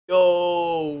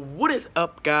Yo, what is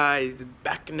up guys?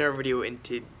 Back in our video, and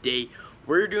today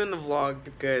we're doing the vlog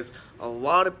because a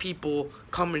lot of people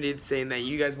commented saying that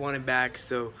you guys want it back,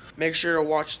 so make sure to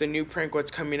watch the new prank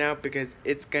what's coming out because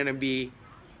it's gonna be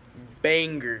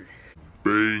banger.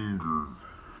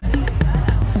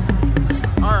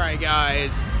 Alright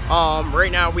guys,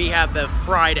 right now we have the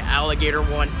fried alligator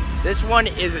one. This one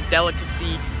is a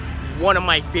delicacy, one of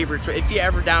my favorites. So if you're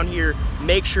ever down here,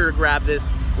 make sure to grab this.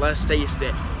 Let's taste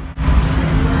it.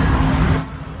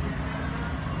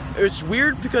 It's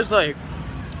weird because like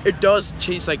it does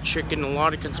taste like chicken. A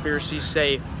lot of conspiracies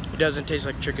say it doesn't taste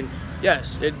like chicken.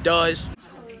 Yes, it does.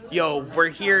 Yo, we're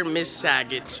here in Miss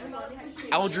Saggett's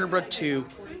Algebra 2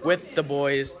 with the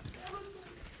boys.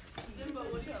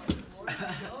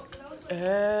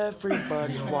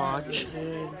 Everybody's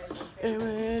watching and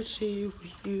we'll see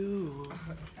with you.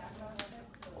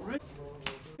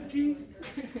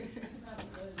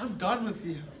 I'm done with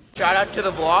you. Shout out to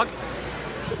the vlog.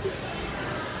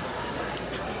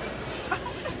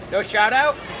 No shout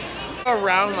out?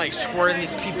 Around like squirting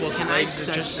these people's legs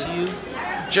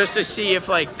just to see if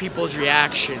like people's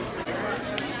reaction.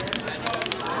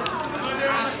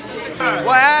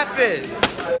 What happened?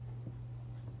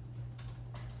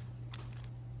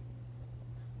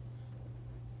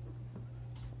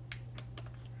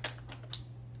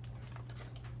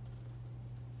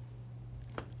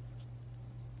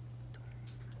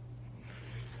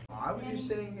 I was just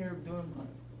sitting here doing my...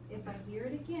 If I hear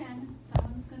it again,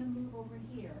 someone's gonna move over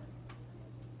here.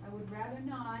 I would rather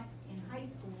not, in high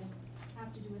school,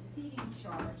 have to do a seating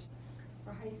chart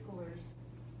for high schoolers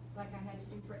like I had to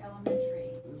do for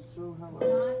elementary.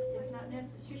 It's not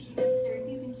necessary. If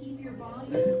you can keep your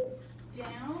volume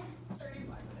down,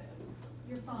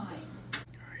 you're fine.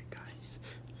 Alright guys,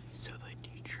 so the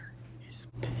teacher is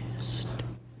pissed.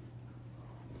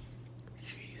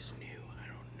 She's new, I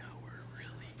don't know her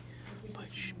really, but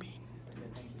she's being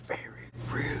very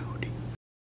rude. And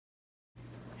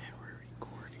we're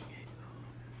recording it.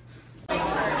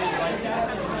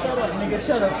 Shut up, nigga,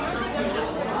 shut up.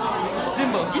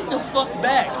 Jimbo, get the fuck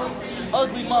back.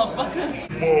 Ugly motherfucker.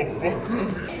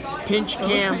 Pinch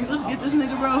cam. Let's get this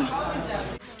nigga, bro.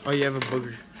 Oh, you have a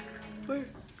booger. Where?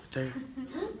 There.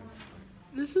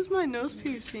 This is my nose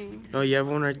piercing. No, you have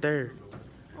one right there.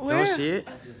 Where? You don't see it?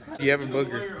 You have a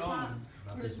booger.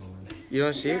 You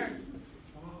don't see it?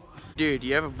 Dude,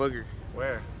 you have a booger.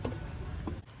 Where?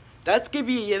 That's gonna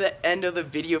be the end of the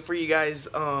video for you guys.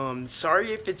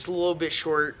 Sorry if it's a little bit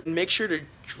short. Make sure to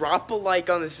drop a like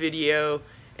on this video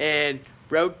and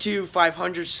road to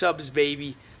 500 subs,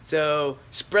 baby. So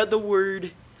spread the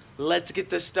word. Let's get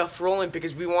this stuff rolling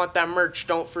because we want that merch.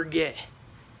 Don't forget.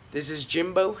 This is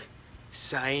Jimbo.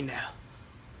 Sign out.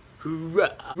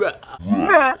 Hoorah.